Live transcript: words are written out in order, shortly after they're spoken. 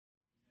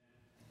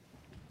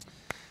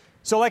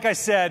So like I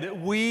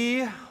said,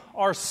 we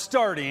are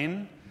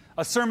starting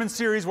a sermon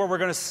series where we're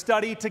going to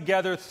study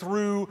together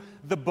through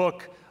the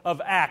book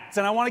of Acts.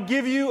 And I want to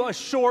give you a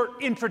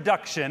short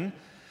introduction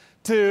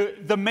to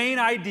the main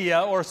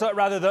idea, or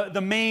rather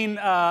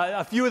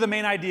a few of the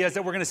main ideas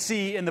that we're going to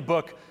see in the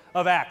book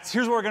of Acts.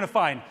 Here's what we're going to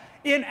find.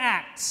 In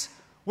Acts,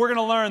 we're going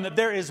to learn that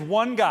there is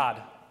one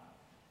God.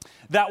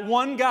 That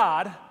one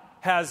God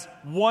has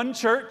one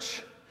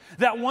church.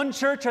 That one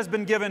church has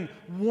been given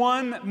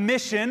one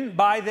mission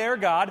by their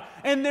God,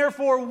 and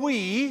therefore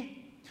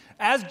we,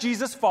 as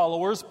Jesus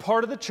followers,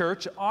 part of the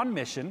church on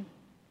mission,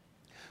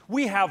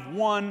 we have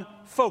one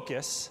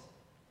focus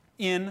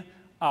in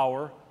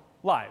our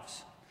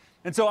lives.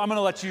 And so I'm going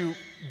to let you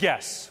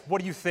guess.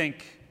 What do you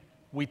think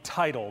we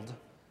titled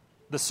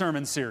the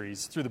sermon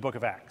series through the book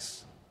of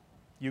Acts?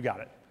 You got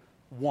it.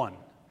 One.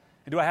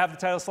 And do I have the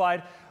title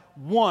slide?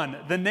 One.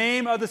 The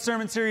name of the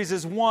sermon series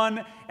is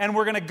One, and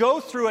we're going to go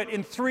through it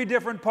in three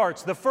different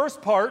parts. The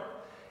first part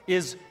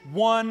is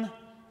One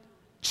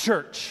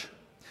Church.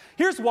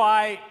 Here's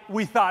why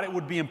we thought it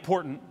would be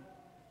important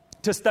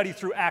to study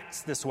through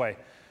Acts this way.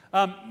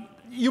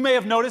 You may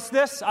have noticed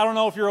this. I don't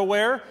know if you're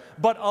aware,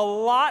 but a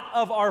lot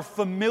of our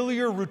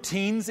familiar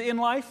routines in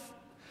life,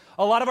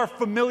 a lot of our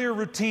familiar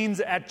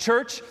routines at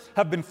church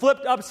have been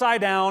flipped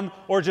upside down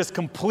or just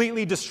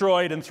completely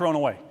destroyed and thrown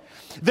away.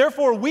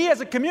 Therefore, we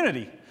as a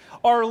community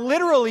are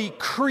literally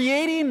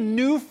creating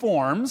new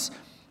forms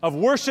of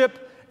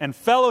worship and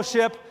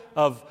fellowship,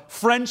 of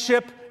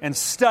friendship and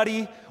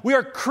study. We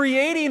are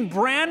creating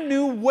brand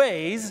new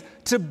ways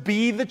to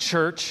be the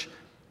church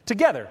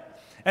together.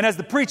 And as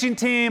the preaching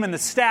team and the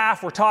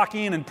staff were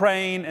talking and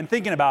praying and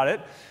thinking about it,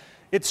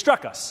 it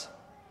struck us.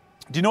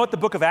 Do you know what the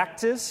book of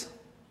Acts is?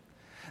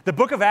 The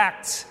book of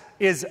Acts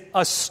is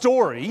a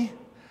story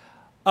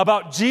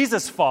about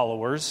Jesus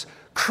followers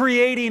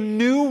creating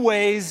new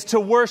ways to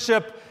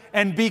worship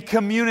and be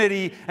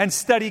community and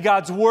study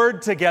God's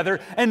word together.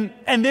 And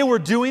they were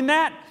doing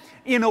that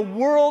in a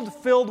world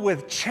filled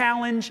with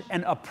challenge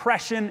and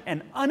oppression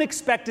and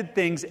unexpected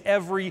things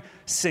every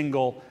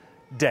single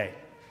day.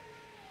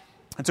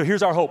 And so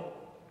here's our hope.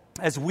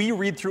 As we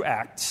read through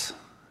Acts,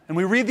 and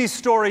we read these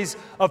stories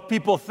of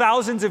people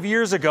thousands of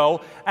years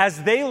ago,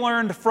 as they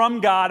learned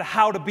from God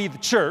how to be the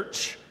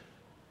church,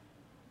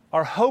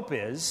 our hope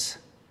is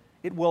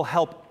it will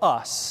help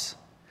us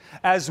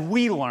as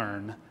we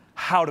learn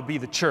how to be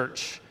the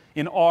church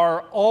in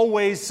our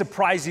always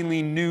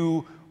surprisingly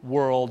new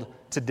world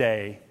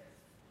today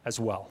as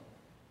well.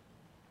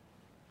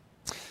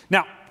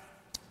 Now,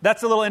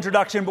 that's a little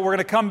introduction, but we're going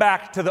to come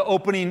back to the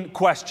opening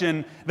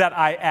question that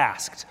I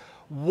asked.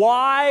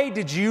 Why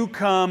did you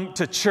come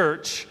to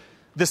church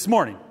this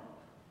morning?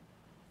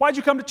 Why did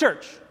you come to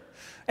church?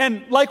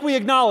 And like we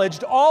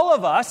acknowledged, all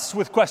of us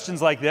with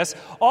questions like this,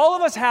 all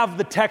of us have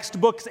the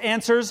textbook's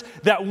answers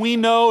that we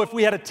know if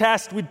we had a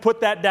test, we'd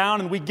put that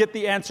down and we'd get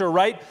the answer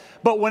right.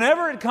 But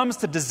whenever it comes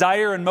to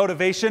desire and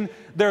motivation,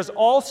 there's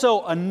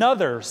also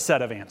another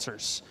set of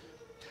answers.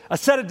 A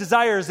set of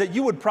desires that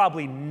you would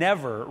probably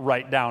never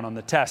write down on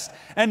the test.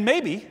 And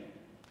maybe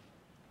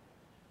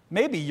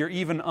you're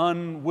even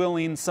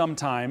unwilling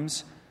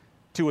sometimes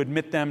to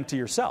admit them to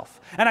yourself.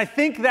 And I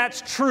think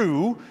that's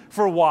true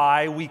for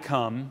why we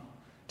come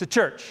to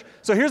church.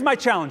 So here's my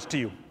challenge to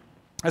you.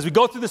 As we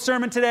go through the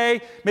sermon today,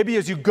 maybe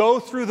as you go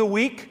through the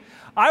week,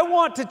 I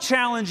want to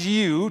challenge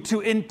you to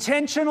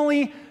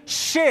intentionally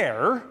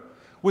share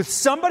with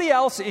somebody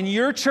else in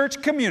your church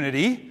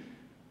community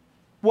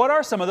what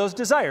are some of those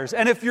desires.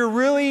 And if you're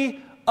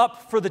really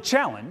up for the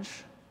challenge,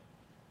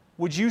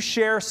 would you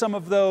share some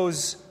of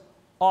those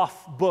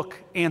off-book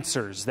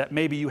answers that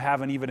maybe you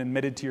haven't even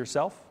admitted to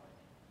yourself?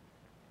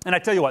 And I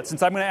tell you what,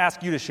 since I'm going to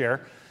ask you to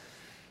share,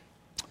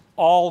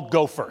 I'll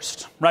go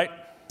first, right?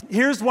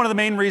 Here's one of the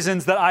main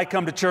reasons that I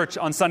come to church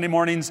on Sunday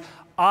mornings.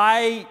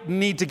 I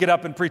need to get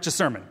up and preach a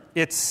sermon.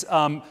 It's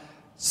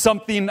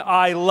something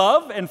I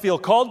love and feel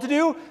called to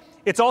do.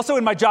 It's also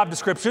in my job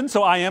description,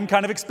 so I am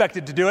kind of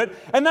expected to do it.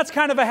 And that's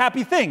kind of a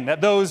happy thing, that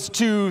those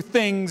two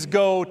things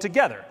go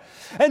together.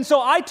 And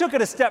so I took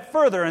it a step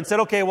further and said,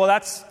 okay, well,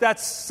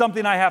 that's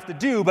something I have to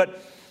do, but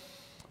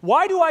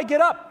why do I get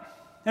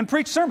up and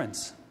preach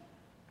sermons?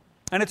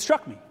 And it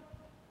struck me.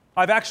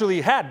 I've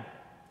actually had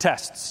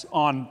tests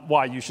on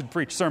why you should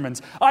preach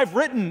sermons. I've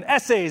written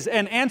essays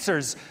and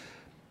answers,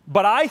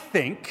 but I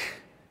think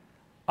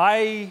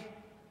I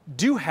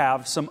do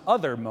have some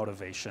other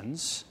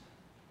motivations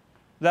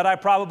that I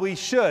probably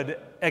should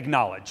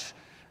acknowledge.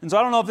 And so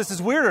I don't know if this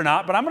is weird or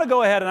not, but I'm going to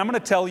go ahead and I'm going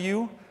to tell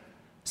you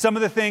some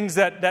of the things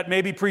that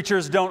maybe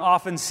preachers don't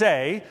often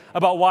say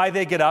about why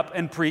they get up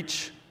and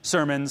preach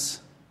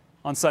sermons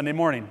on Sunday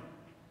morning.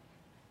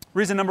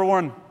 Reason number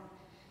one,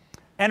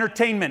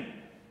 entertainment.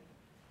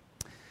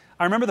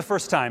 I remember the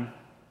first time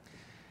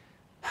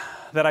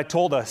that I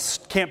told a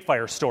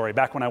campfire story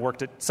back when I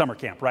worked at summer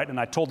camp, right? And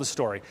I told the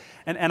story.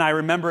 And I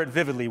remember it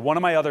vividly. One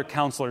of my other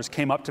counselors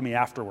came up to me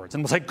afterwards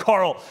and was like,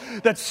 Carl,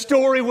 that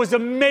story was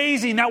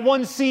amazing. That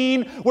one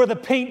scene where the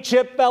paint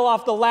chip fell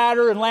off the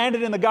ladder and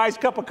landed in the guy's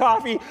cup of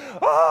coffee.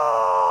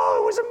 Oh,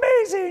 it was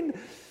amazing.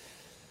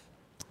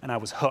 And I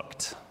was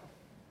hooked.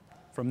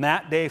 From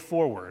that day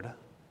forward,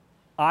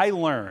 I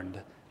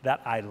learned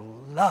that I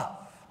love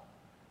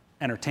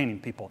entertaining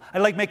people. I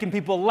like making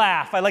people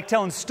laugh. I like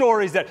telling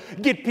stories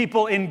that get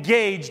people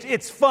engaged.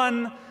 It's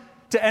fun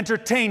to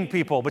entertain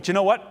people. But you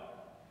know what?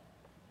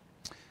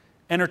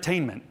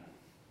 Entertainment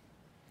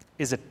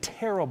is a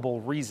terrible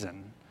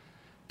reason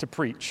to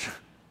preach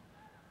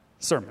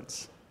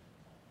sermons.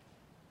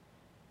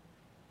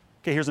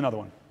 Okay, here's another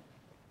one.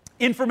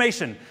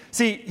 Information.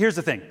 See, here's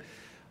the thing.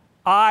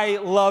 I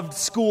loved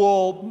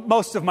school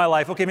most of my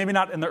life. Okay, maybe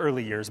not in the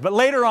early years, but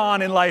later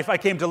on in life, I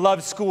came to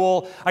love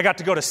school. I got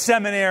to go to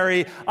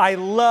seminary. I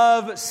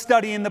love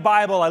studying the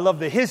Bible. I love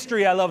the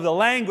history. I love the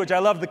language. I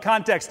love the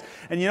context.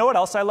 And you know what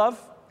else I love,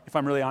 if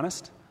I'm really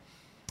honest?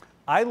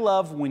 I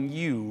love when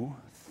you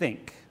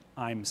think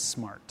I'm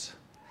smart.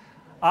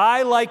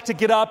 I like to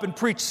get up and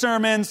preach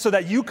sermons so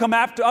that you come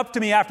up to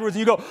me afterwards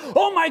and you go,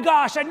 oh my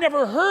gosh, I'd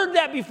never heard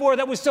that before.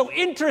 That was so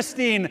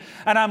interesting.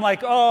 And I'm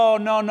like, oh,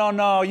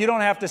 no, you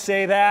don't have to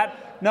say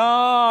that.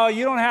 No,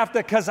 you don't have to,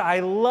 because I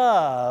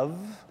love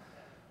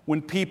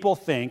when people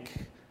think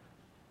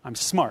I'm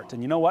smart.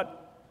 And you know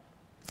what?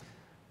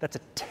 That's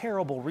a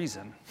terrible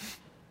reason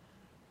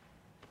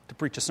to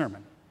preach a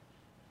sermon.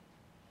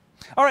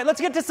 All right,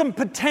 let's get to some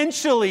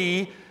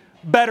potentially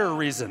better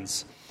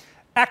reasons.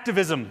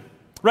 Activism,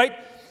 right?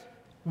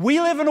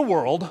 We live in a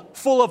world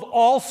full of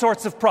all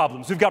sorts of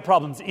problems. We've got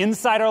problems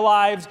inside our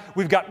lives.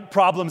 We've got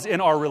problems in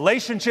our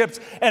relationships.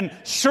 And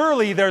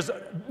surely there's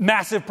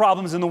massive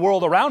problems in the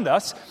world around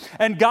us.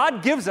 And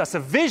God gives us a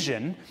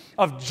vision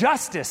of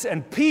justice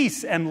and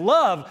peace and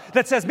love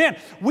that says, man,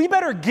 we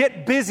better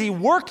get busy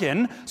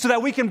working so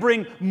that we can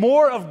bring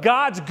more of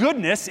God's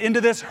goodness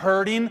into this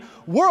hurting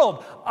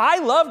world. I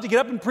love to get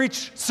up and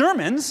preach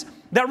sermons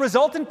that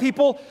result in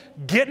people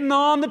getting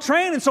on the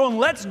train and so on.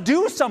 Let's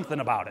do something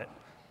about it.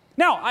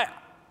 Now,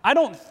 I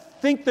don't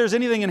think there's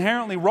anything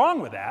inherently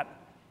wrong with that,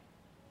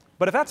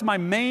 but if that's my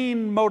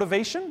main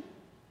motivation,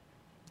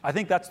 I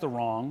think that's the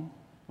wrong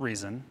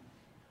reason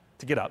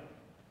to get up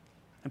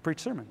and preach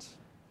sermons.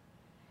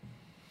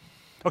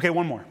 Okay,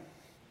 one more.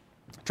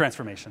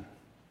 Transformation.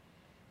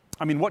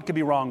 I mean, what could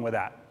be wrong with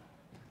that?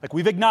 Like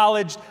we've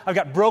acknowledged, I've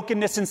got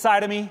brokenness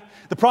inside of me.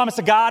 The promise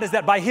of God is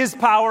that by His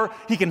power,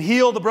 He can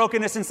heal the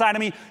brokenness inside of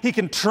me. He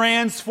can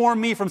transform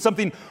me from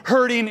something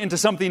hurting into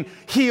something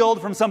healed,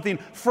 from something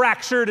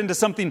fractured into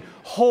something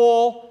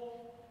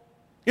whole.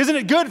 Isn't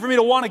it good for me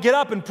to want to get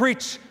up and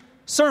preach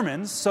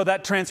sermons so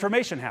that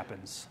transformation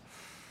happens?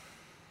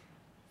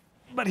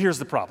 But here's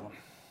the problem.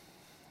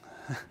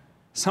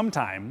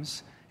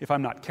 Sometimes, if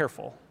I'm not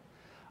careful,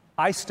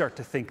 I start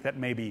to think that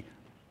maybe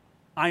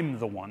I'm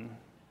the one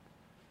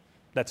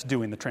that's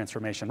doing the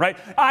transformation, right?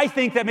 I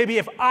think that maybe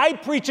if I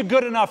preach a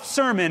good enough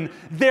sermon,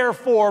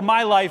 therefore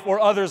my life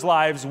or others'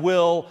 lives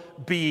will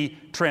be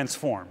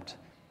transformed.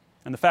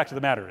 And the fact of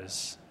the matter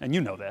is, and you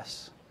know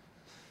this,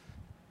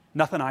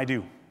 nothing I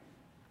do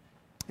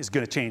is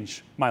going to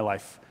change my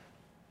life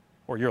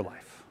or your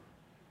life.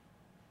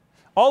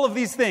 All of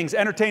these things,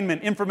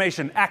 entertainment,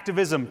 information,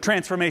 activism,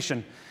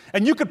 transformation,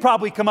 and you could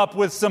probably come up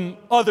with some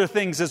other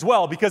things as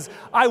well, because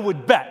I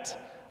would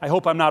bet, I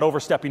hope I'm not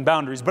overstepping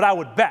boundaries, but I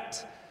would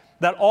bet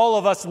that all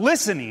of us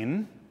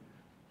listening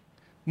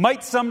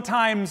might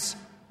sometimes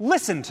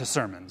listen to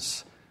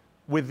sermons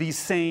with these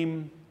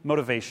same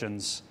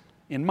motivations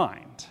in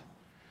mind.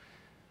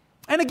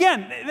 And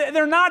again,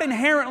 they're not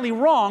inherently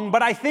wrong,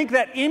 but I think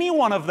that any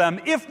one of them,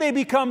 if they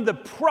become the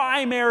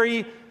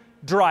primary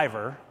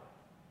driver,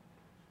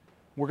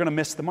 we're going to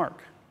miss the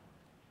mark.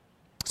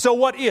 So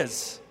what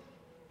is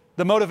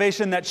the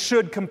motivation that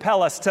should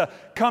compel us to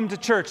come to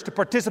church, to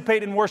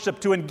participate in worship,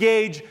 to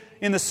engage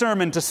in the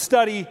sermon, to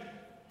study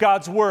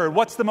God's Word?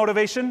 What's the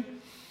motivation?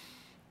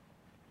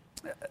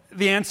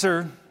 The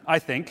answer, I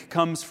think,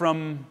 comes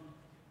from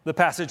the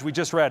passage we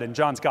just read in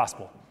John's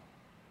Gospel.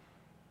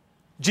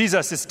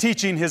 Jesus is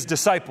teaching His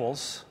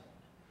disciples,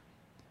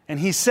 and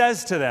He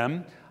says to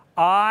them,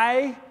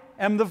 I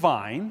am the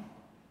vine,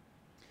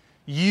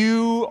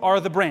 you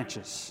are the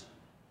branches.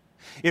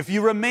 If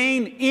you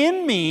remain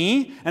in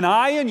me, and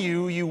I in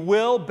you, you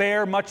will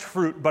bear much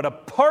fruit. But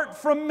apart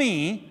from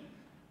me,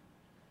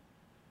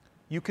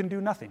 you can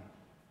do nothing.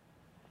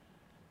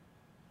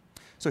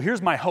 So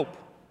here's my hope.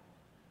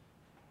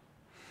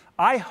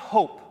 I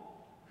hope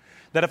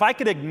that if I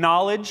could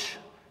acknowledge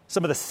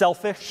some of the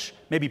selfish,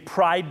 maybe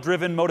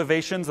pride-driven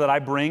motivations that I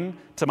bring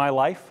to my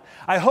life,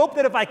 I hope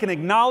that if I can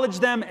acknowledge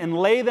them and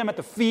lay them at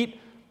the feet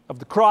of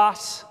the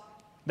cross,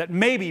 that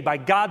maybe by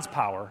God's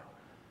power,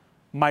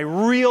 my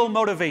real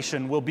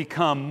motivation will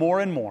become more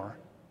and more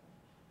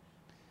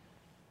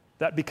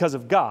that because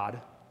of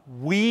God,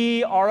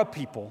 we are a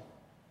people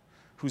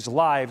whose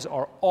lives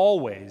are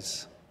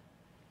always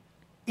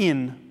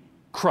in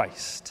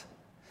Christ.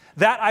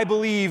 That, I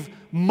believe,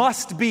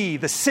 must be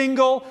the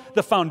single,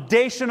 the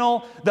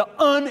foundational, the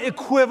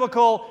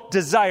unequivocal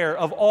desire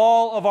of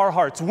all of our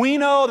hearts. We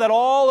know that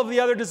all of the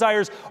other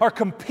desires are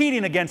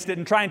competing against it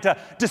and trying to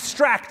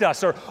distract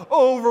us or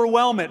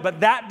overwhelm it,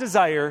 but that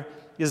desire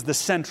is the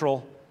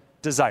central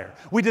desire.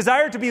 We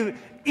desire to be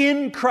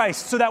in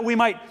Christ so that we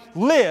might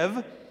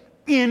live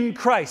in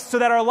Christ, so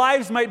that our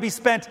lives might be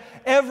spent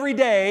every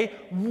day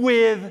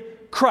with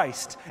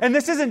Christ. And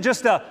this isn't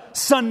just a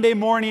Sunday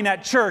morning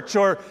at church,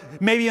 or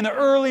maybe in the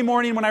early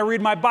morning when I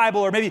read my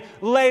Bible, or maybe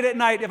late at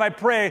night if I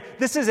pray.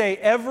 This is a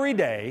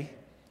everyday,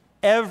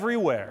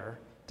 everywhere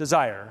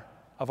desire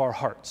of our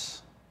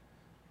hearts.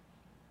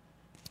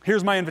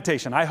 Here's my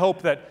invitation. I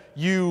hope that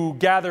you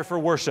gather for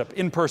worship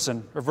in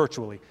person or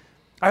virtually.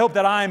 I hope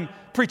that I'm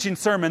preaching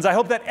sermons. I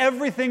hope that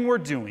everything we're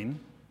doing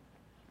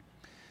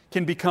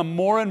can become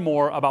more and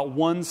more about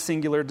one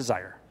singular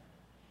desire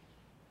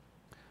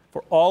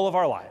for all of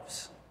our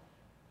lives: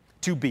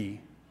 to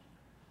be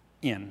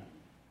in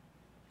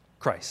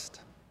Christ.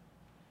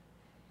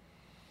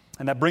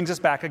 And that brings us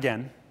back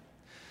again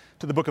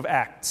to the book of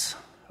Acts,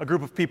 a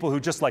group of people who,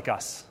 just like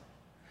us,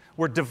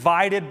 were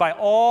divided by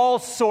all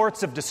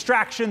sorts of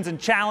distractions and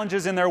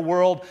challenges in their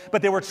world,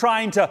 but they were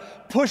trying to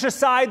push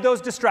aside those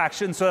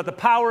distractions so that the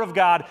power of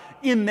God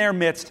in their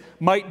midst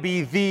might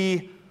be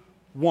the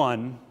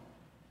one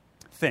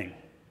thing.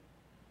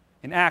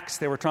 In Acts,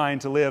 they were trying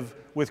to live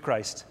with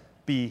Christ,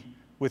 be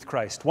with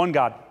Christ. One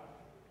God.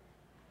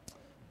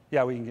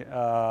 Yeah, we can get,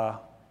 there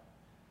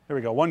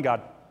we go. One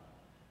God,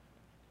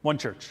 one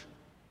church,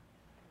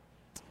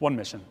 one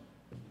mission,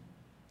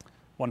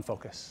 one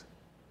focus.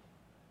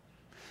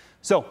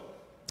 So,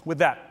 with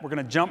that, we're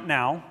going to jump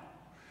now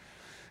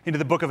into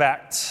the book of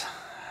Acts.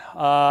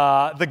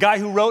 The guy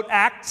who wrote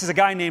Acts is a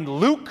guy named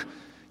Luke.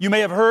 You may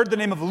have heard the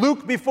name of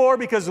Luke before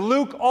because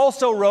Luke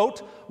also wrote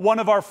one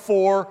of our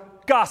 4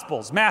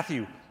 Gospels: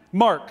 Matthew,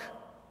 Mark,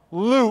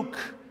 Luke,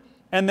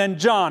 and then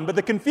John. But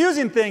the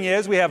confusing thing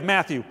is we have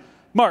Matthew,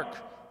 Mark,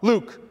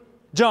 Luke,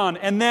 John,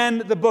 and then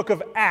the book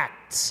of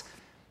Acts.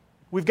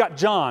 We've got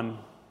John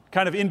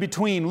kind of in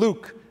between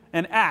Luke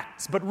and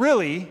Acts. But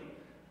really,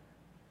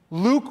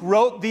 Luke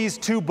wrote these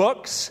 2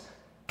 books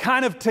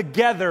kind of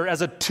together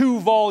as a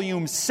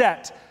 2-volume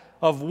set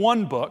of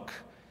one book.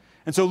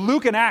 And so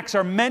Luke and Acts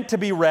are meant to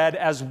be read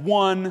as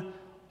one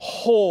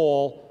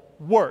whole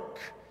work.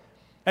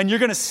 And you're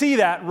going to see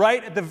that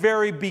right at the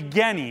very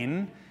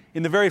beginning,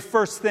 in the very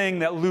first thing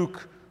that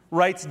Luke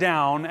writes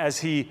down as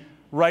he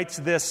writes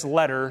this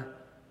letter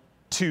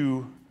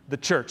to the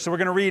church. So we're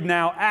going to read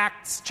now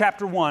Acts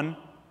chapter 1,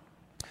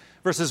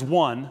 verses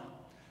 1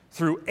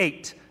 through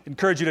 8. I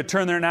encourage you to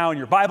turn there now in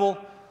your Bible,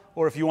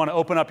 or if you want to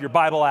open up your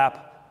Bible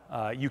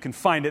app, you can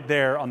find it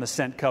there on the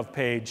SentCov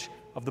page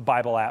of the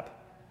Bible app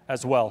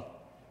as well.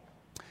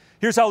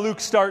 Here's how Luke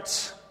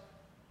starts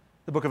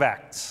the book of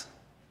Acts.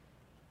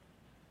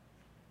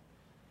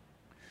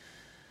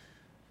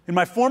 In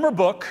my former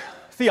book,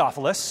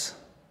 Theophilus,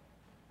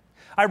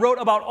 I wrote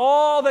about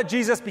all that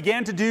Jesus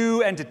began to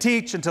do and to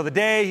teach until the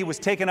day he was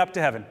taken up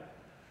to heaven,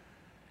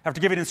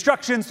 after giving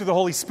instructions through the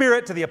Holy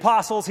Spirit to the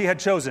apostles he had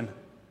chosen.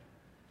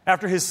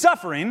 After his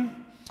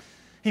suffering,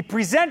 he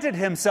presented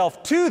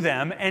himself to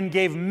them and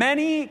gave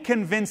many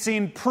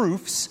convincing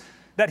proofs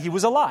that he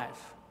was alive.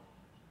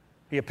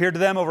 He appeared to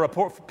them over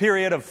a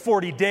period of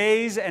 40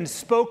 days and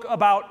spoke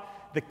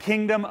about the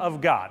kingdom of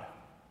God.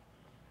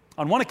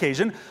 On one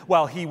occasion,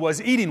 while he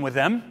was eating with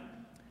them,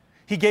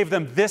 he gave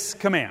them this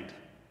command: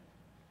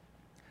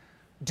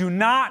 "Do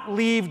not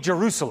leave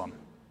Jerusalem,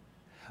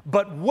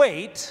 but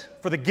wait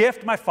for the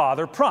gift my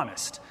Father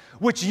promised,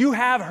 which you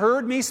have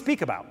heard me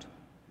speak about.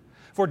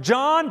 For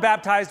John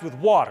baptized with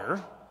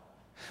water,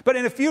 but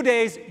in a few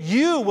days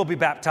you will be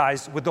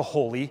baptized with the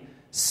Holy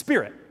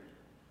Spirit."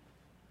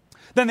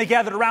 Then they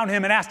gathered around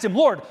him and asked him,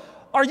 "Lord,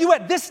 are you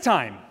at this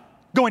time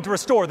going to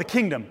restore the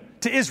kingdom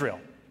to Israel?"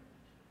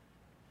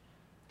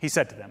 He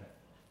said to them,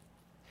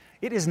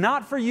 "It is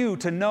not for you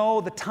to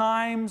know the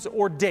times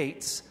or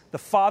dates the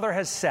Father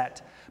has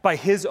set by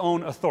his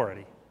own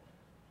authority.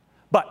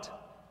 But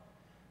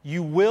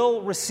you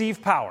will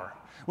receive power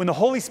when the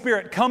Holy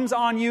Spirit comes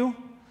on you,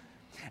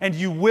 and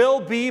you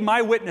will be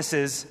my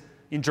witnesses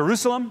in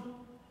Jerusalem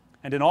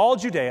and in all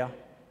Judea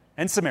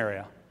and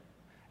Samaria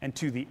and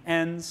to the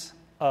ends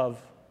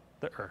of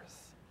the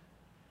earth."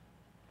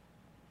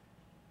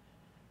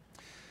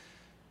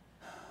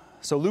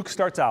 So Luke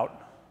starts out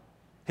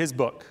his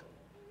book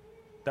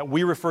that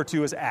we refer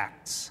to as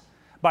Acts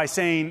by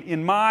saying,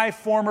 "In my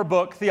former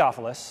book,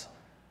 Theophilus,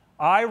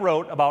 I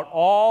wrote about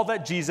all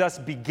that Jesus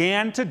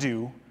began to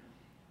do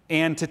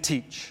and to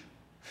teach."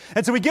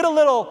 And so we get a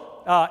little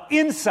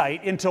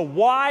insight into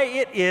why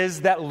it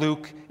is that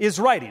Luke is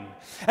writing.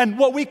 And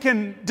what we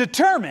can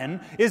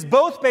determine is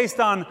both based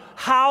on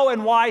how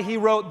and why he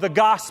wrote the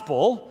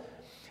gospel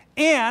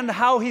and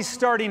how he's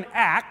starting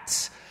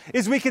Acts,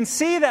 is we can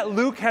see that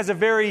Luke has a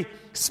very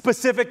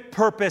specific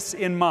purpose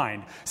in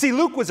mind. See,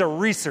 Luke was a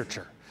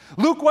researcher.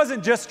 Luke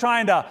wasn't just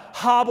trying to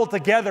hobble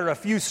together a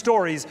few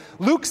stories.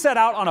 Luke set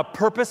out on a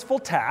purposeful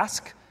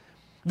task.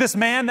 This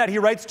man that he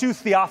writes to,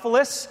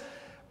 Theophilus,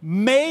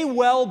 may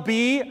well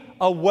be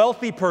a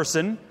wealthy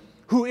person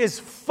who is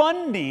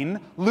funding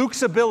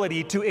Luke's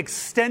ability to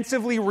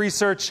extensively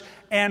research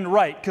and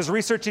write, because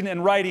researching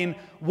and writing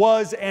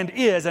was and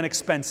is an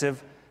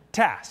expensive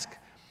task.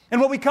 And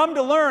what we come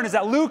to learn is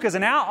that Luke, as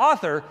an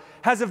author,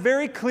 has a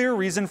very clear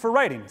reason for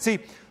writing. See,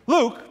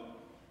 Luke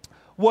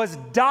was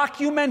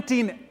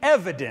documenting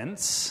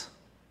evidence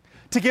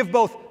to give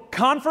both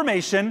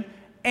confirmation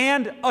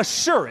and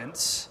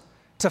assurance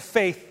to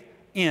faith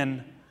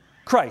in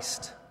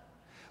Christ.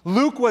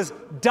 Luke was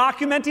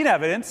documenting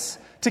evidence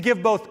to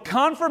give both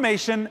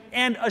confirmation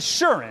and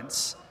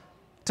assurance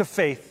to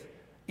faith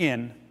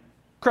in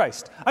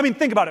Christ. I mean,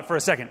 think about it for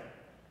a second.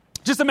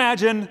 Just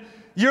imagine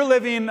you're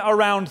living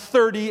around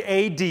 30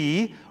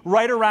 AD,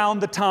 right around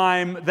the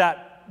time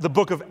that the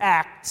book of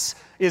Acts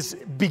is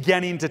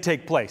beginning to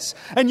take place.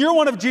 And you're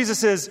one of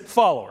Jesus'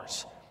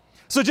 followers.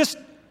 So just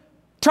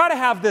try to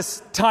have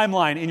this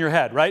timeline in your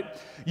head, right?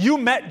 You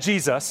met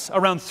Jesus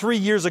around 3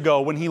 years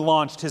ago when he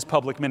launched his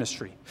public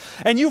ministry.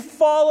 And you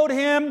followed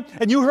him,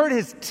 and you heard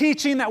his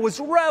teaching that was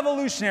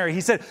revolutionary.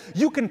 He said,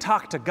 you can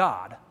talk to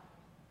God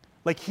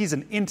like he's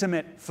an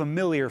intimate,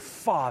 familiar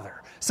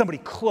father, somebody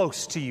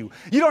close to you.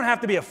 You don't have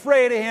to be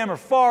afraid of him or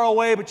far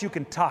away, but you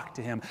can talk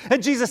to him.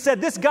 And Jesus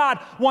said, this God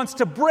wants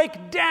to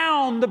break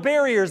down the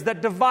barriers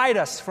that divide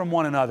us from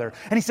one another.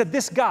 And he said,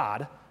 this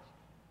God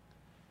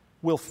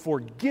will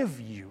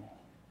forgive you.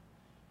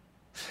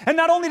 And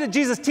not only did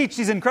Jesus teach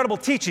these incredible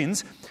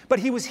teachings, but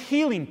he was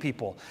healing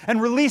people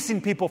and releasing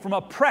people from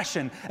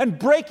oppression and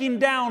breaking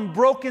down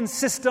broken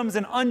systems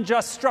and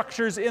unjust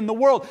structures in the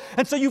world.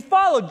 And so you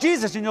follow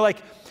Jesus and you're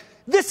like,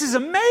 this is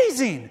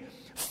amazing.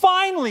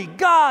 Finally,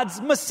 God's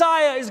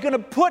Messiah is going to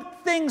put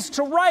things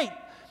to right.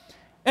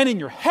 And in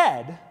your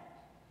head,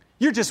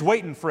 you're just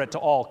waiting for it to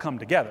all come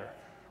together,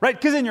 right?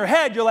 Because in your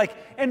head, you're like,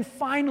 and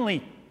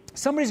finally,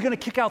 somebody's going to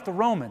kick out the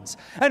Romans.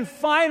 And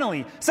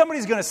finally,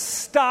 somebody's going to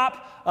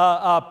stop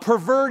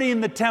perverting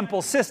the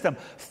temple system.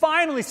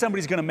 Finally,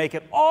 somebody's going to make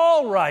it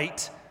all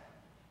right.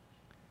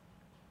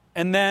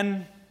 And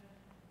then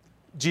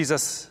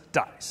Jesus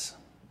dies.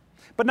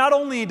 But not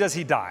only does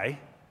he die,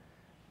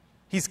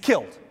 he's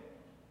killed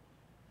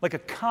like a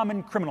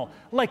common criminal,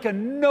 like a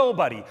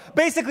nobody.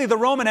 Basically, the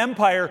Roman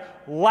Empire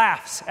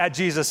laughs at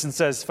Jesus and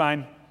says,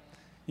 fine,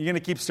 you're going to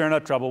keep stirring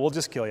up trouble. We'll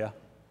just kill you.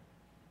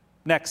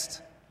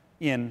 Next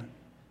in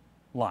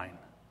line.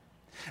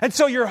 And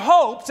so your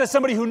hopes, as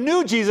somebody who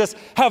knew Jesus,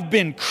 have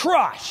been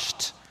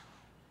crushed.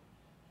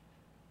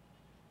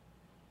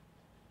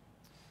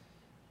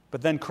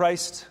 But then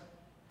Christ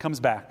comes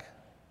back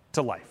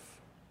to life.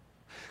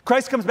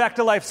 Christ comes back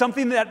to life,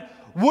 something that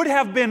would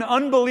have been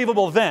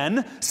unbelievable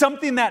then,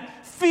 something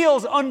that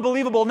feels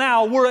unbelievable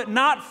now, were it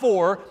not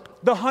for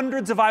the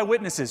hundreds of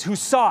eyewitnesses who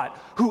saw it,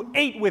 who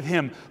ate with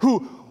him,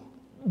 who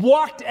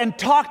walked and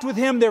talked with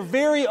him their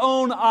very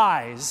own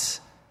eyes.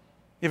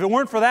 If it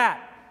weren't for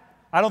that,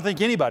 I don't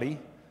think anybody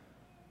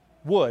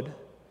would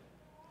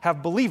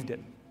have believed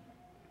it.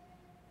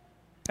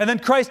 And then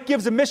Christ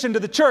gives a mission to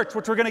the church,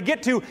 which we're going to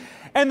get to.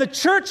 And the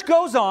church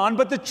goes on,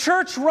 but the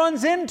church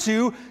runs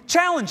into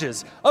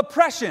challenges,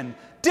 oppression,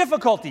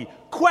 difficulty,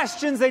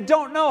 questions they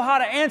don't know how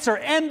to answer.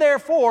 And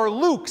therefore,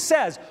 Luke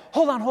says,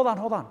 hold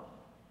on.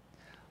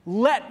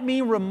 Let me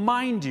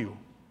remind you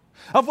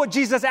of what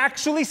Jesus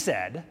actually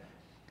said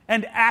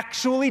and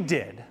actually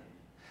did,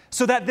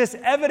 so that this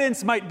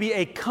evidence might be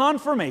a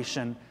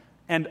confirmation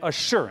and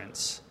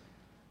assurance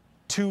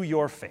to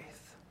your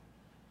faith.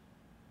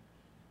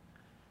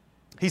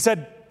 He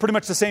said pretty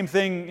much the same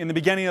thing in the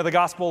beginning of the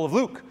Gospel of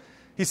Luke.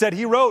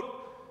 He wrote,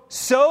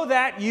 so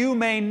that you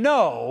may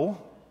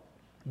know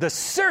the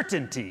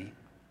certainty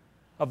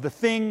of the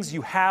things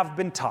you have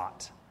been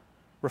taught,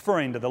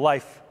 referring to the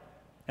life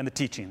and the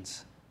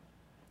teachings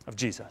of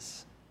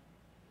Jesus.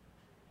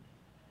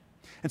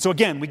 And so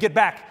again, we get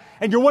back,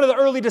 and you're one of the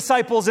early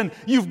disciples, and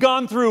you've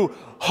gone through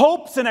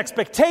hopes and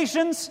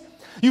expectations.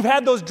 You've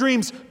had those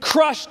dreams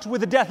crushed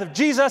with the death of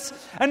Jesus,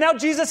 and now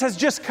Jesus has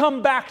just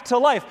come back to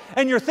life.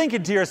 And you're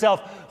thinking to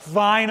yourself,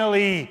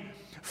 finally,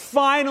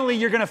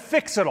 you're going to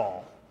fix it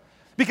all.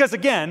 Because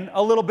again,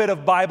 a little bit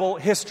of Bible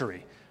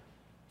history.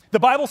 The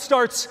Bible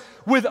starts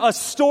with a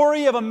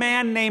story of a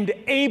man named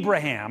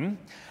Abraham,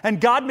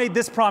 and God made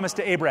this promise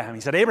to Abraham.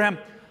 He said, Abraham,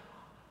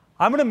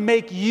 I'm going to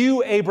make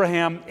you,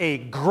 Abraham, a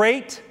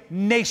great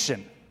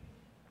nation.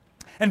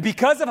 And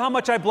because of how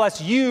much I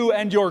bless you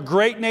and your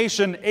great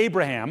nation,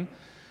 Abraham,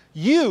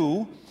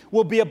 you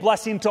will be a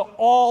blessing to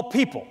all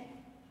people.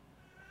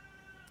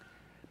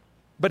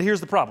 But here's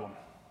the problem.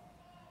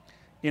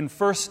 In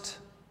first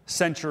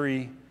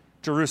century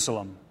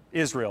Jerusalem,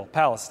 Israel,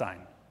 Palestine,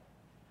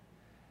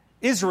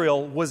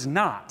 Israel was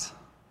not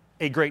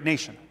a great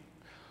nation.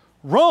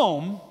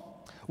 Rome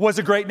was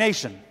a great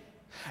nation.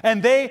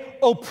 And they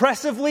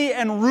oppressively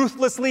and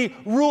ruthlessly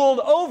ruled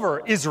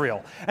over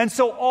Israel. And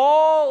so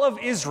all of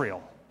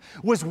Israel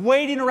was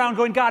waiting around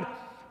going, God,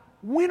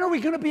 when are we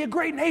going to be a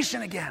great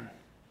nation again?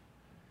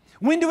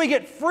 When do we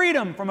get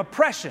freedom from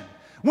oppression?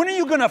 When are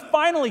you going to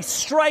finally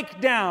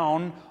strike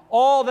down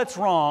all that's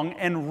wrong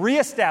and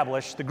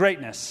reestablish the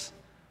greatness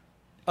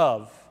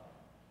of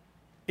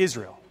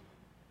Israel?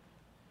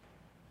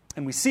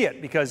 And we see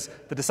it because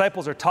the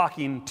disciples are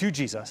talking to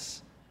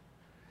Jesus.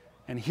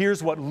 And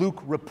here's what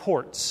Luke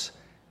reports.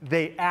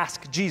 They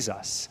ask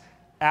Jesus,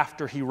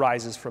 after he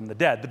rises from the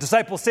dead. The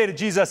disciples say to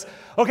Jesus,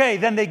 okay,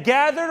 then they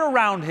gathered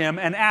around him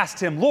and asked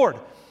him, Lord,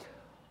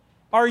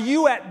 are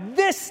you at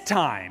this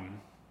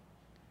time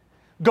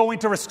going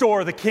to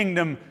restore the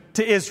kingdom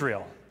to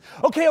Israel?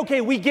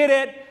 Okay, we get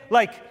it.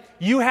 Like,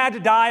 you had to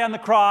die on the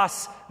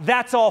cross.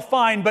 That's all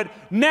fine. But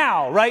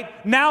now,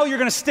 right? Now you're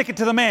going to stick it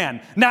to the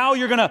man. Now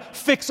you're going to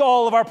fix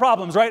all of our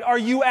problems, right? Are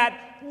you at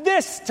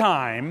this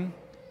time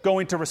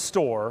going to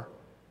restore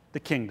the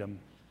kingdom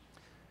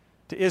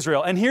to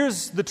Israel? And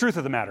here's the truth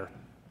of the matter.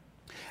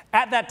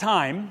 At that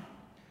time,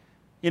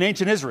 in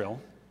ancient Israel,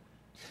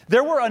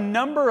 there were a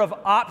number of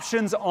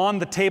options on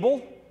the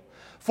table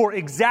for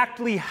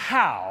exactly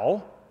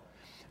how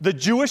the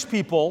Jewish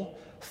people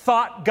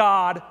thought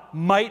God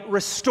might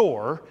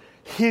restore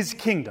his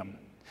kingdom.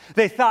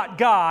 They thought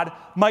God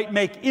might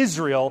make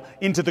Israel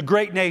into the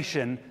great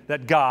nation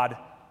that God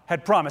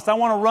had promised. I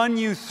want to run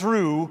you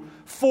through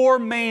 4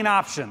 main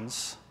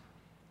options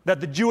that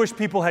the Jewish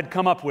people had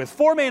come up with.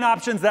 4 main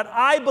options that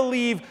I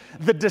believe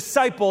the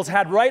disciples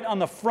had right on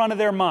the front of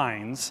their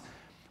minds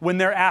when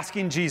they're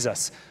asking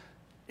Jesus,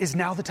 is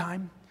now the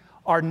time?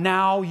 Are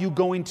now you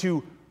going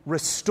to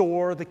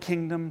restore the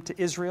kingdom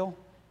to Israel?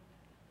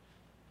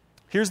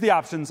 Here's the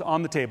options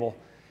on the table.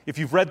 If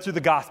you've read through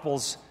the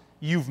Gospels,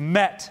 you've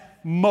met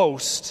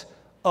most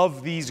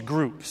of these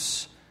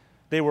groups.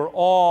 They were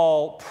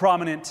all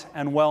prominent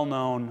and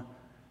well-known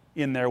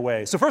in their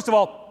way. So first of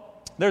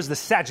all, there's the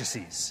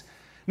Sadducees.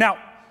 Now,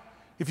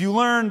 if you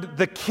learned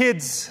the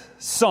kids'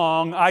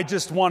 song, I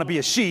Just Want to Be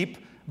a Sheep,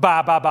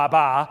 ba, ba, ba,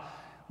 ba,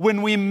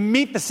 when we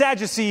meet the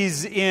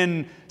Sadducees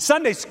in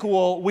Sunday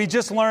school, we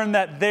just learn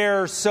that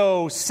they're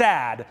so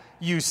sad,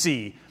 you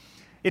see.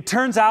 It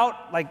turns out,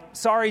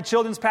 sorry,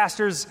 children's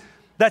pastors,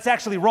 that's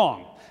actually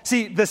wrong.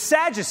 See, the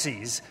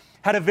Sadducees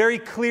had a very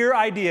clear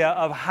idea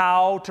of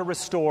how to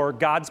restore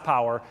God's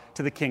power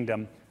to the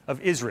kingdom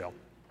of Israel.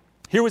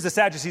 Here was the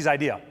Sadducees'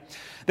 idea.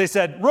 They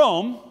said,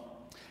 Rome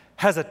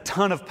has a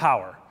ton of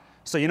power.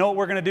 So you know what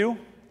we're going to do?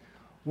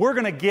 We're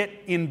going to get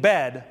in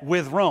bed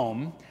with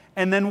Rome,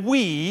 and then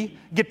we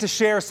get to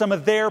share some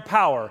of their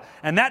power.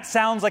 And that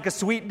sounds like a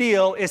sweet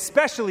deal,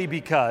 especially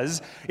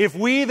because if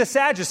we, the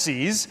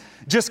Sadducees,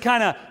 just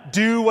kind of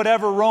do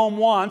whatever Rome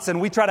wants and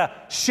we try to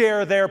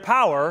share their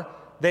power,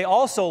 they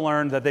also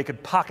learned that they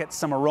could pocket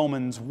some of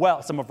Rome's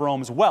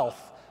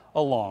wealth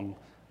along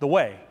the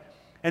way.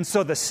 And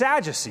so the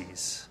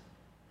Sadducees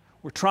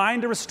were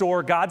trying to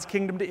restore God's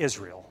kingdom to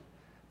Israel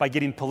by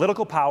getting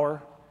political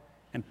power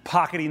and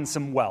pocketing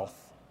some wealth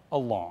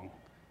along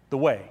the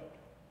way.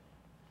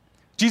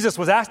 Jesus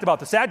was asked about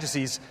the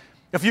Sadducees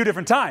a few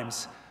different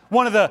times.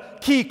 One of the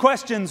key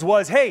questions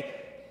was, hey,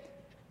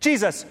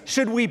 Jesus,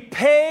 should we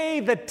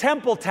pay the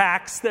temple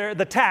tax,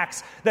 the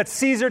tax that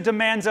Caesar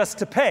demands us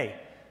to pay?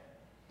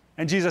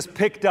 And Jesus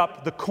picked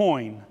up the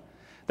coin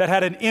that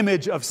had an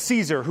image of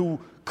Caesar who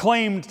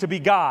claimed to be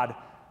God.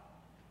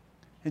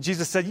 And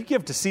Jesus said, you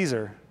give to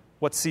Caesar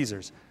what's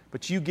Caesar's,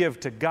 but you give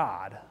to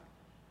God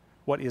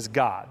what is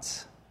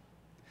God's.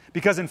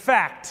 Because in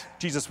fact,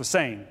 Jesus was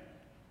saying,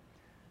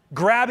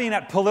 grabbing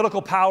at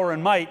political power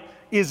and might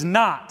is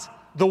not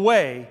the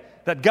way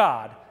that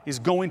God is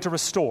going to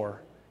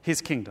restore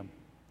his kingdom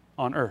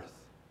on earth.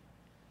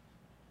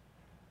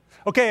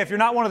 Okay, if you're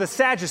not one of the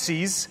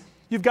Sadducees,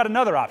 you've got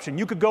another option.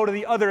 You could go to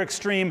the other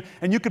extreme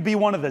and you could be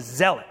one of the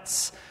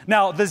Zealots.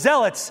 Now, the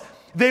Zealots,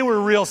 they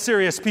were real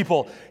serious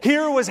people.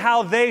 Here was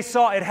how they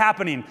saw it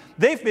happening.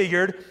 They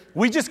figured,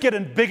 we just get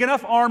a big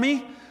enough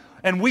army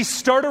and we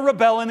start a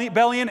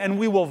rebellion and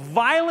we will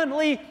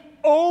violently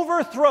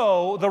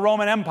overthrow the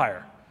Roman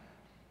Empire.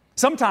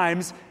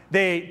 Sometimes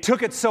they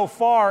took it so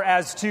far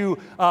as to,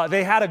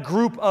 they had a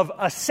group of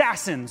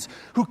assassins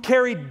who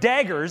carried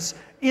daggers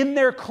in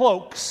their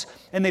cloaks,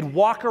 and they'd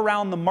walk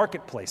around the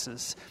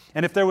marketplaces.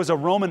 And if there was a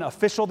Roman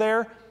official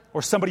there,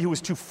 or somebody who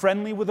was too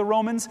friendly with the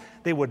Romans,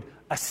 they would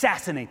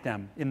assassinate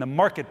them in the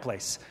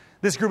marketplace.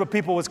 This group of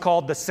people was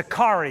called the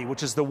Sicarii,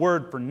 which is the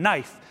word for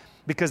knife,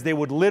 because they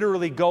would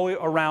literally go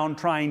around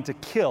trying to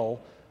kill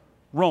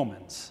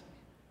Romans.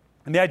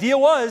 And the idea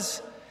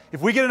was,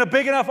 if we get in a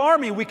big enough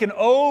army, we can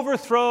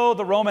overthrow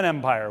the Roman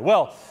Empire.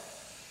 Well,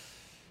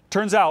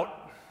 turns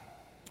out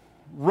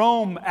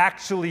Rome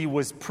actually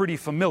was pretty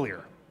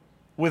familiar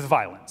with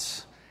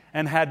violence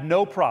and had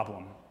no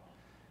problem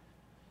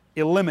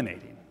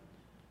eliminating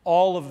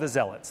all of the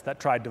zealots that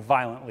tried to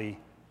violently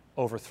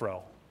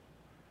overthrow.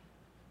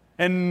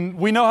 And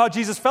we know how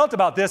Jesus felt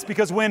about this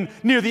because when,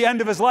 near the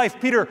end of his life,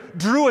 Peter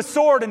drew a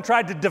sword and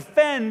tried to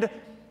defend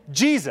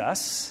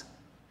Jesus,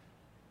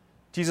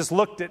 Jesus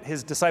looked at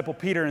his disciple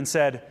Peter and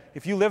said,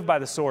 if you live by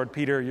the sword,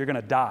 Peter, you're going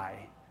to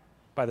die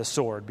by the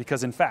sword.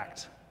 Because in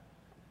fact,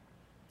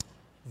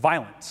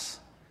 violence,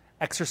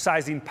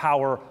 exercising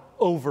power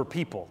over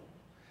people,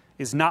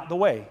 is not the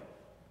way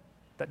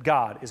that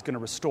God is going to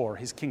restore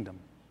his kingdom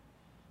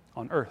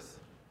on earth.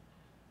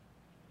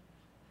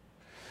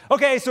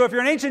 Okay, so if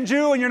you're an ancient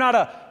Jew and you're not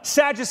a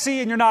Sadducee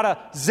and you're not a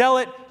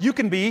zealot, you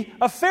can be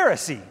a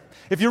Pharisee.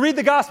 If you read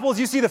the Gospels,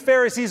 you see the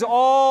Pharisees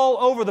all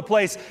over the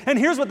place. And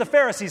here's what the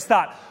Pharisees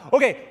thought.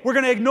 Okay, we're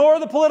going to ignore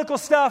the political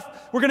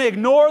stuff. We're going to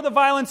ignore the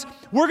violence.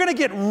 We're going to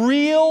get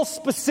real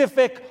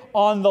specific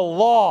on the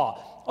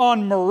law,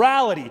 on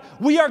morality.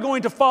 We are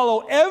going to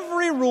follow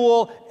every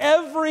rule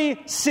every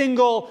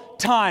single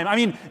time. I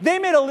mean, they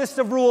made a list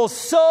of rules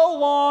so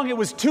long, it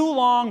was too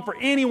long for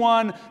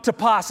anyone to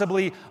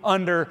possibly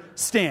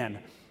understand.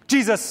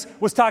 Jesus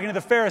was talking to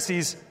the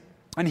Pharisees,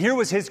 and here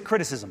was his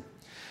criticism.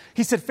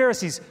 He said,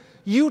 Pharisees,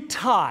 you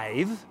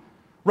tithe,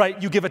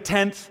 right? You give a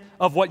tenth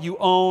of what you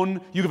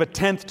own. You give a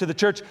tenth to the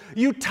church.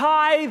 You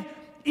tithe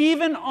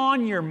even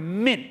on your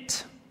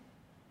mint.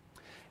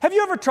 Have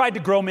you ever tried to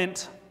grow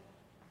mint?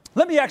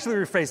 Let me actually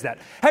rephrase that.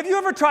 Have you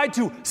ever tried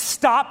to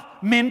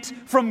stop mint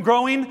from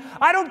growing?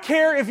 I don't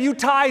care if you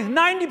tithe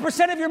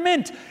 90% of your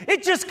mint.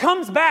 It just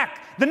comes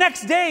back. The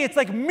next day, it's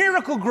like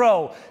miracle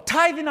grow.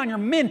 Tithing on your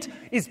mint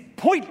is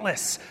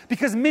pointless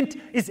because mint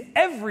is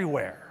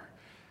everywhere.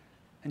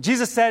 And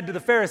Jesus said to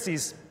the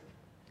Pharisees,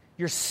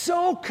 you're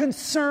so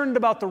concerned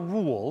about the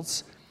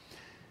rules,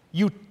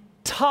 you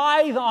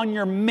tithe on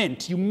your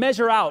mint, you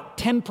measure out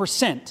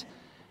 10%,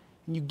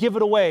 and you give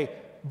it away,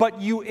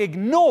 but you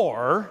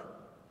ignore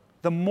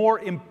the more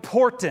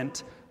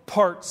important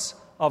parts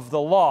of the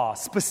law,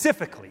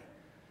 specifically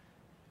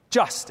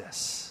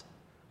justice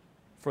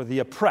for the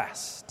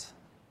oppressed.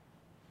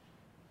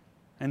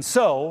 And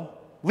so,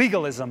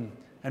 legalism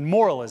and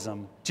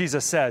moralism,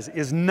 Jesus says,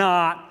 is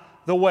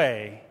not the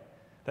way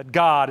that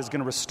God is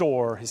going to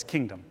restore his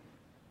kingdom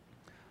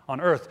on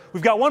earth.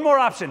 We've got one more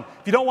option.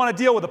 If you don't want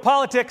to deal with the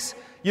politics,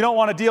 you don't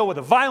want to deal with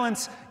the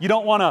violence, you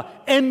don't want an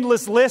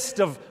endless list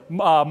of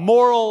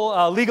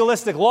moral,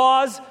 legalistic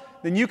laws,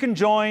 then you can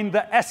join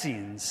the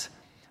Essenes.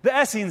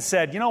 The Essenes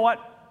said, you know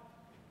what?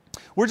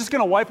 We're just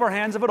going to wipe our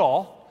hands of it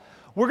all.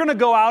 We're going to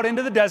go out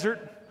into the desert.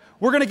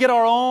 We're going to get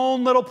our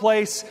own little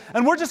place,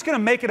 and we're just going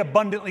to make it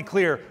abundantly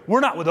clear. We're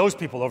not with those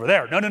people over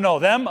there. No.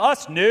 Them,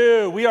 us,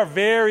 no. We are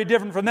very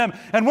different from them.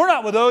 And we're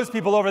not with those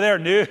people over there.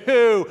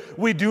 No,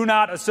 we do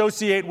not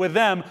associate with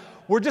them.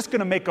 We're just going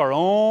to make our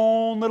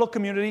own little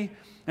community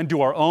and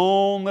do our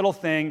own little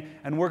thing,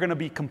 and we're going to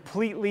be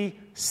completely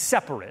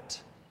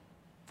separate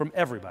from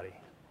everybody.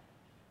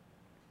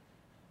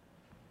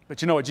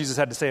 But you know what Jesus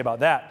had to say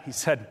about that? He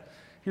said,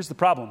 here's the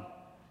problem.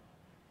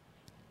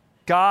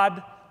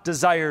 God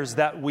desires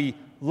that we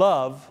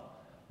love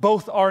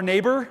both our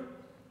neighbor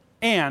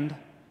and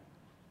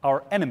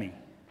our enemy.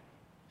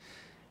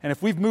 And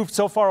if we've moved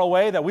so far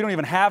away that we don't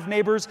even have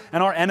neighbors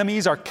and our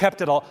enemies are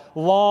kept at a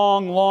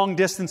long, long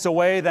distance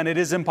away, then it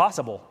is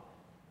impossible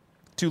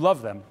to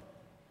love them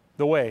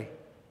the way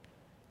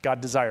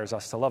God desires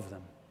us to love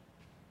them.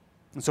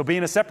 And so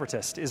being a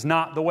separatist is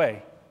not the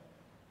way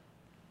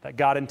that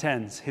God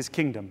intends his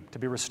kingdom to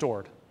be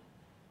restored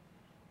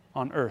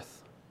on earth.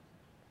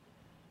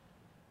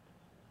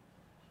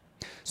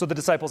 So the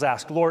disciples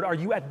asked, Lord, are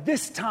you at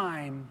this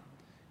time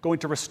going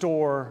to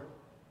restore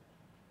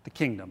the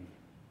kingdom?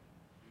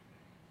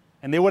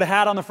 And they would have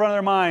had on the front of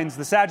their minds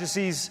the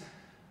Sadducees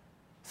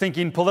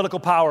thinking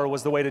political power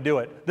was the way to do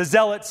it. The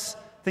Zealots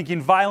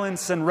thinking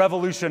violence and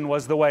revolution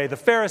was the way. The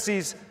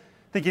Pharisees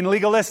thinking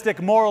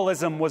legalistic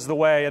moralism was the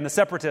way. And the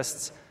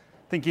separatists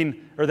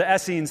thinking, or the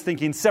Essenes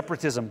thinking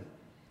separatism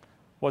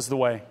was the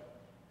way.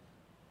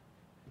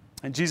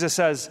 And Jesus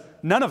says,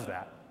 none of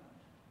that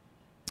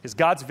is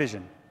God's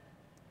vision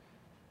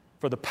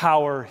for the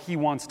power he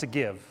wants to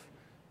give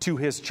to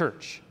his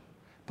church.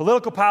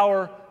 Political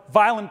power,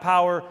 violent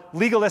power,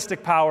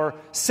 legalistic power,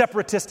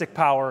 separatistic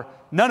power,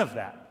 none of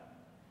that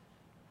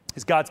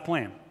is God's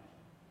plan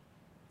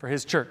for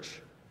his church.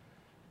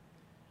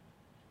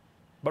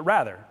 But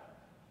rather,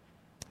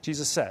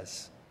 Jesus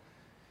says,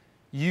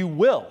 you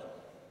will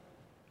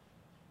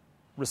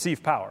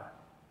receive power.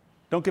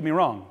 Don't get me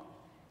wrong.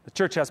 The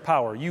church has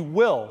power. You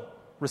will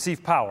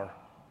receive power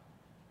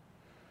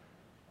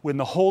when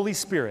the Holy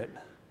Spirit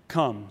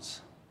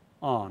comes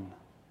on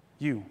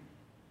you.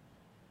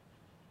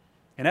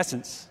 In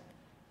essence,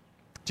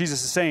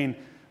 Jesus is saying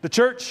the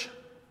church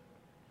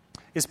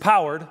is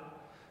powered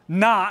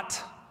not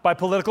by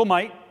political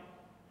might,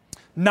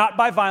 not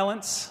by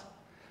violence,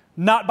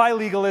 not by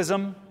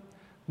legalism,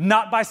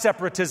 not by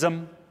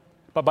separatism,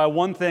 but by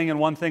one thing and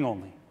one thing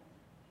only: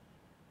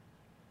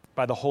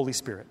 by the Holy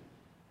Spirit.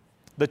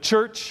 The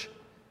church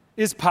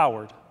is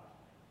powered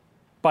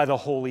by the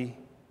Holy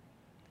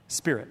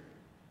Spirit.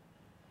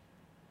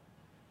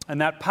 And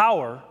that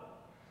power,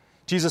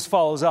 Jesus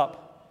follows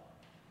up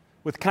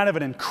with kind of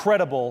an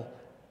incredible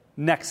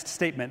next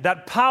statement.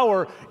 That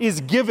power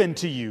is given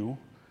to you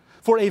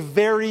for a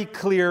very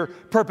clear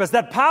purpose.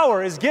 That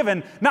power is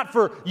given not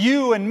for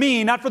you and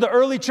me, not for the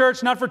early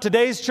church, not for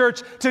today's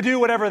church to do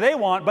whatever they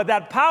want, but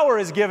that power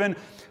is given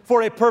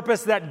for a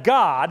purpose that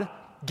God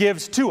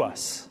gives to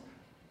us.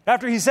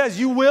 After he says,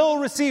 you will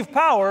receive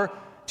power,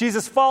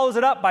 Jesus follows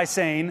it up by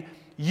saying,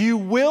 you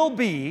will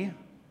be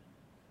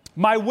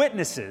my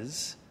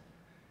witnesses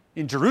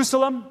in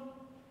Jerusalem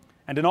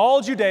and in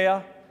all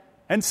Judea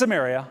and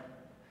Samaria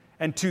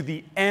and to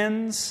the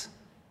ends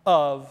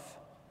of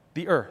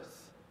the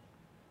earth.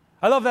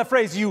 I love that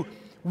phrase, you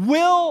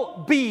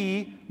will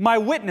be my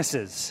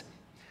witnesses.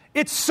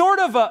 It's sort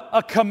of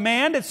a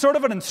command, it's sort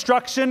of an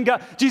instruction.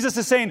 Jesus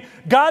is saying,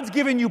 God's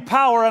given you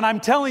power, and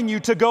I'm telling you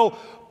to go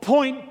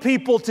point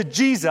people to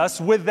Jesus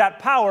with that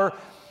power.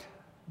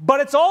 But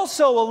it's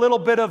also a little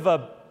bit of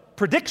a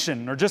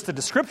prediction or just a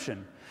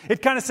description.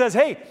 It kind of says,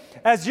 hey,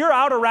 as you're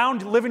out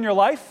around living your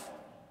life,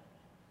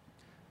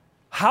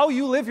 how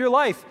you live your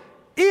life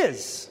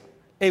is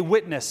a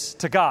witness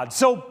to God.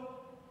 So,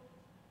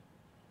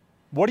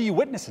 what are you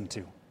witnessing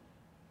to?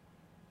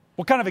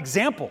 What kind of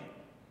example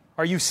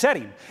are you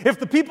setting? If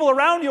the people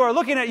around you are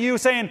looking at you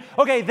saying,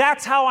 okay,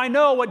 that's how I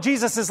know what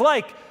Jesus is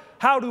like,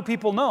 how do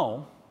people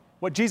know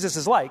what Jesus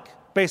is like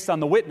based on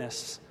the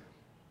witness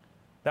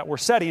that we're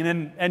setting?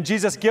 And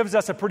Jesus gives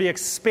us a pretty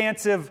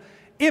expansive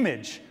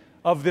image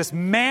of this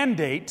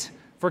mandate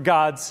for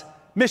God's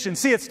mission.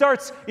 See, it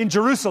starts in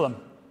Jerusalem.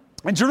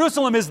 And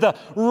Jerusalem is the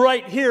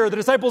right here. The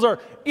disciples are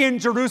in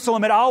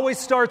Jerusalem. It always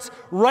starts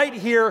right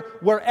here,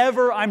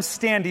 wherever I'm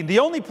standing. The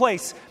only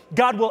place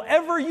God will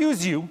ever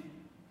use you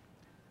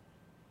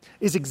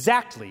is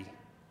exactly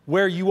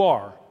where you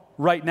are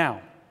right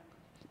now.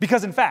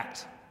 Because in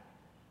fact,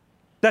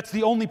 that's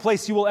the only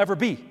place you will ever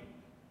be.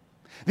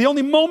 The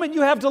only moment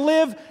you have to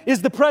live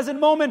is the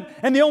present moment,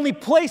 and the only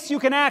place you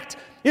can act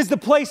is the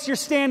place you're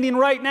standing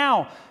right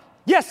now.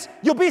 Yes,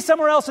 you'll be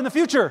somewhere else in the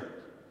future,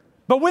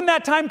 but when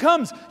that time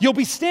comes, you'll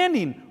be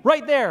standing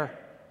right there,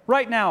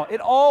 right now.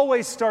 It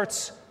always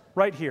starts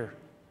right here.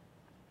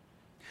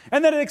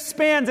 And then it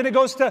expands and it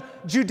goes to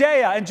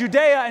Judea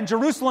and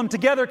Jerusalem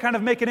together kind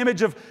of make an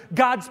image of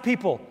God's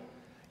people,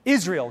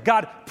 Israel.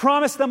 God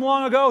promised them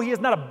long ago. He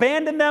has not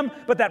abandoned them,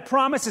 but that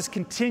promise is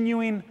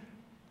continuing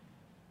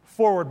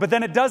forward. But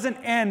then it doesn't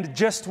end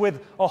just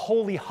with a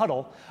holy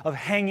huddle of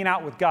hanging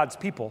out with God's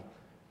people.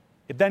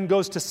 It then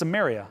goes to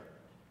Samaria,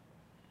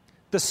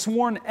 the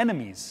sworn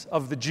enemies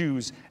of the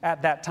Jews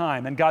at that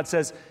time. And God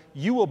says,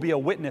 you will be a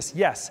witness,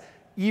 yes,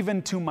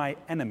 even to my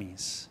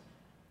enemies.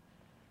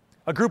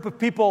 A group of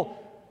people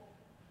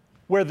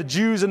where the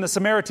Jews and the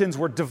Samaritans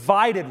were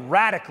divided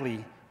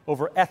radically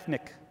over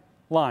ethnic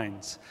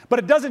lines. But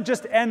it doesn't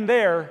just end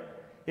there.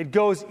 It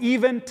goes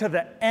even to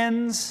the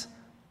ends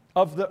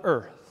of the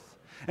earth.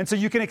 And so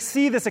you can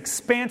see this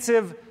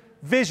expansive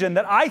vision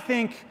that I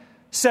think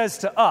says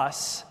to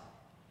us,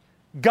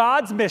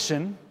 God's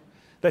mission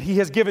that he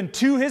has given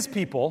to his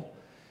people,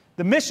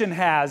 the mission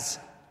has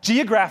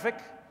geographic,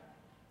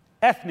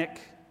 ethnic,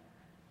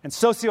 and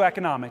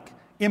socioeconomic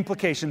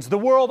implications. The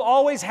world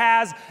always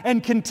has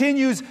and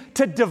continues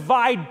to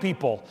divide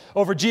people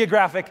over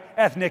geographic,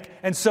 ethnic,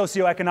 and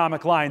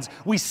socioeconomic lines.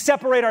 We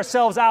separate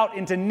ourselves out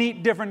into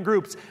neat different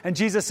groups. And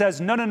Jesus says,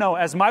 no.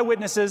 As my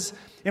witnesses,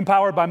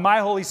 empowered by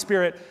my Holy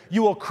Spirit,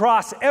 you will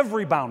cross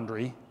every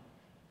boundary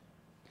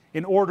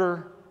in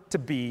order to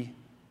be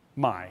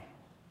my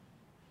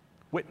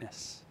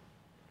witness.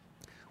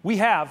 We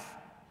have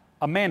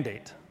a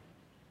mandate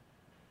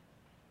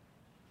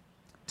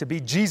to be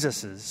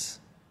Jesus's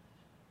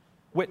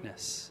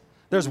witness.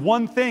 There's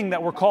one thing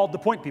that we're called to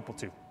point people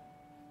to.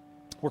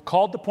 We're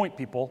called to point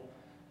people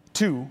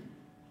to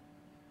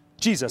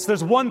Jesus.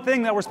 There's one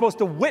thing that we're supposed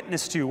to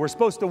witness to. We're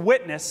supposed to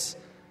witness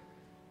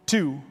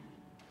to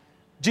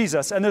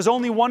Jesus. And there's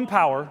only one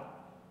power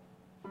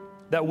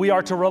that we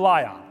are to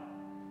rely on.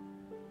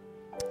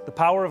 The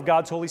power of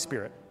God's Holy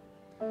Spirit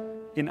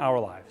in our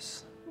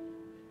lives.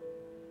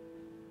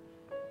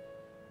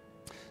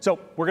 So,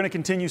 we're going to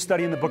continue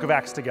studying the book of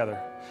Acts together.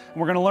 And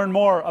we're going to learn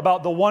more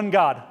about the one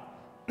God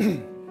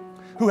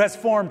who has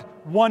formed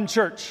one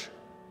church,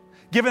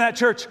 given that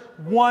church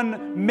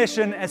one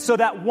mission, and so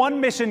that one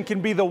mission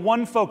can be the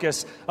one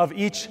focus of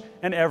each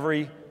and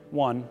every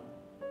one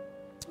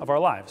of our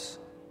lives.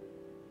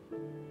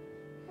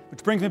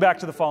 Which brings me back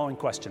to the following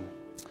question.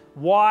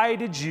 Why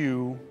did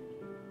you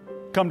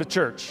come to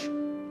church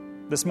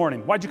this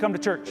morning? Why'd you come to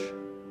church?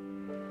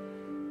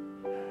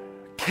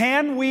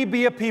 Can we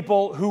be a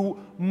people who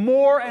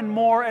more and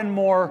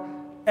more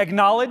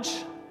acknowledge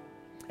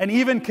and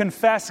even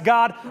confess,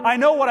 God, I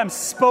know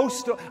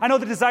I know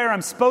the desire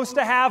I'm supposed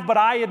to have, but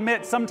I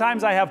admit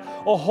sometimes I have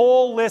a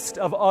whole list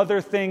of other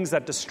things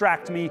that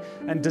distract me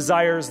and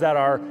desires that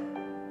are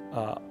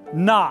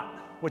not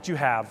what you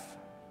have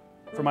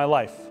for my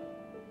life.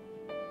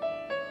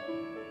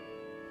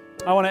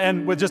 I want to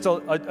end with just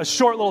a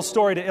short little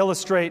story to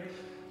illustrate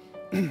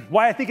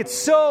why I think it's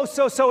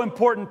so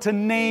important to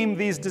name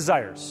these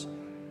desires.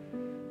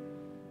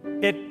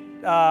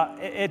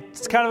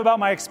 It's kind of about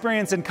my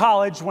experience in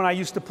college when I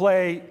used to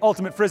play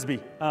Ultimate Frisbee.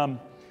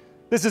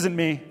 This isn't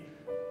me,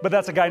 but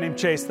that's a guy named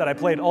Chase that I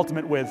played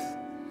Ultimate with.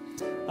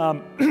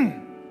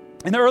 In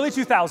the early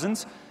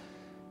 2000s,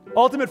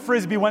 Ultimate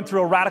Frisbee went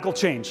through a radical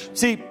change.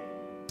 See,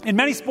 in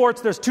many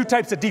sports, there's two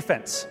types of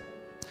defense.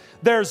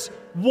 There's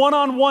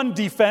one-on-one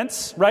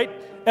defense, right?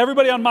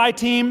 Everybody on my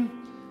team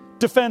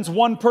defends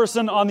one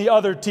person on the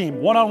other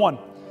team, one-on-one.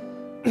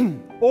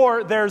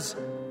 Or there's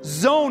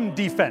zone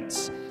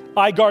defense.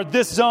 I guard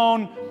this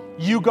zone,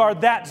 you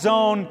guard that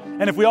zone,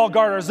 and if we all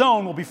guard our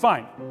zone, we'll be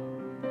fine.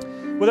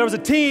 Well, there was a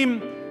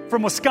team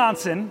from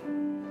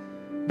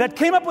Wisconsin that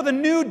came up with a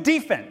new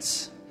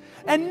defense,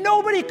 and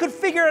nobody could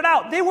figure it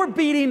out. They were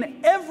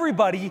beating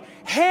everybody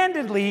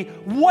handedly,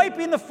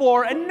 wiping the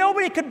floor, and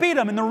nobody could beat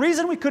them. And the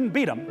reason we couldn't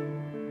beat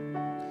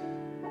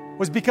them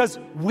was because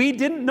we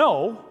didn't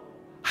know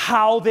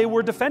how they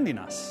were defending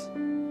us.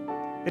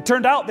 It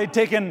turned out they'd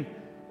taken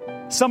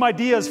some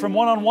ideas from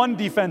one-on-one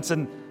defense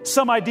and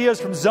some ideas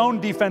from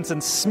zone defense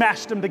and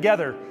smashed them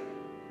together.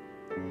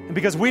 And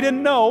because we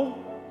didn't know,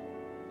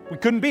 we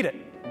couldn't beat it.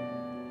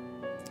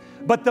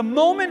 But the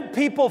moment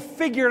people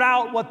figured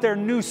out what their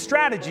new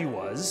strategy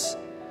was,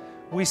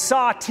 we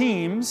saw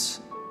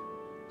teams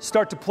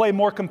start to play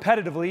more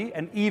competitively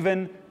and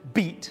even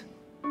beat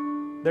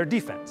their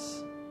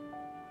defense.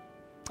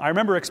 I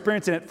remember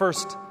experiencing it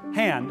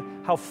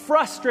firsthand, how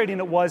frustrating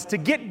it was to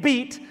get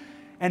beat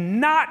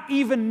and not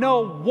even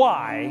know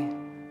why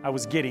I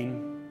was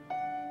getting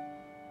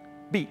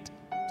beat.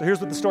 So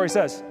here's what the story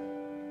says.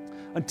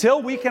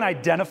 Until we can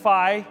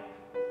identify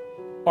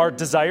our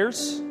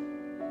desires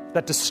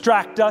that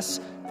distract us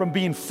from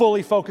being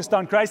fully focused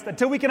on Christ,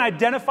 until we can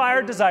identify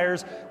our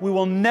desires, we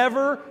will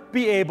never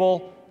be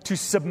able to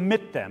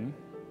submit them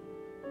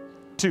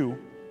to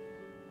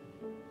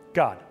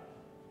God.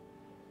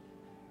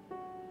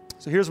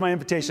 So here's my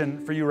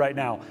invitation for you right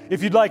now.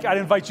 If you'd like, I'd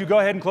invite you, go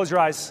ahead and close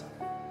your eyes,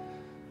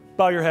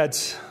 bow your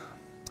heads,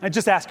 and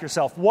just ask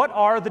yourself, what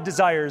are the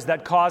desires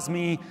that cause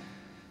me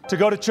to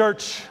go to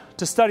church,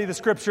 to study the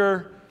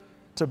Scripture,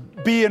 to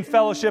be in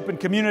fellowship and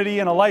community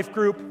in a life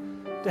group,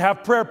 to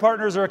have prayer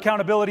partners or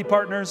accountability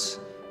partners?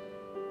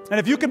 And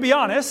if you can be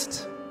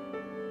honest,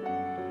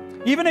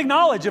 even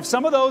acknowledge if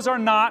some of those are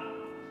not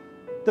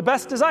the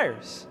best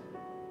desires.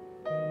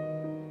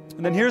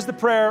 And then here's the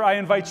prayer I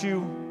invite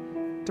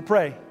you to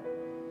pray.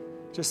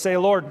 Just say,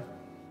 Lord,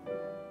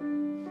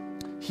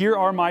 here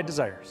are my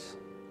desires.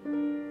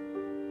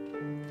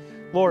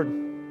 Lord,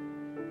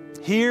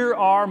 here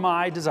are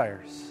my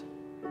desires.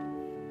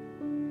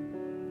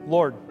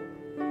 Lord,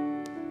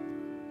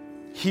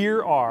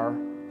 here are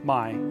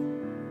my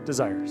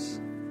desires.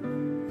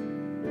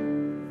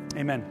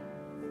 Amen.